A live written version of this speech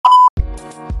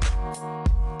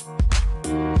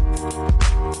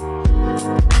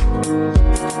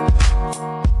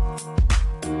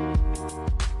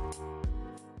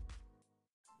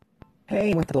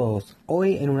Hey, ¿cómo están todos?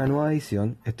 Hoy en una nueva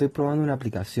edición estoy probando una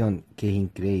aplicación que es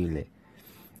increíble.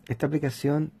 Esta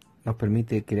aplicación nos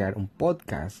permite crear un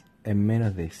podcast en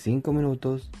menos de 5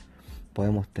 minutos.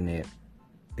 Podemos tener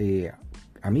eh,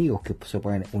 amigos que se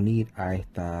pueden unir a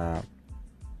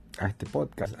este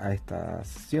podcast, a esta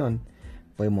sesión.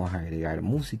 Podemos agregar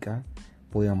música,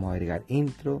 podemos agregar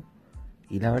intro.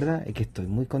 Y la verdad es que estoy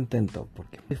muy contento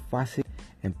porque es muy fácil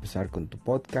empezar con tu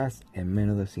podcast en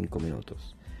menos de 5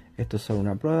 minutos. Esto es solo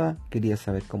una prueba, quería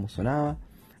saber cómo sonaba,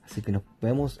 así que nos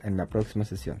vemos en la próxima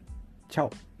sesión.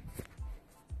 Chao.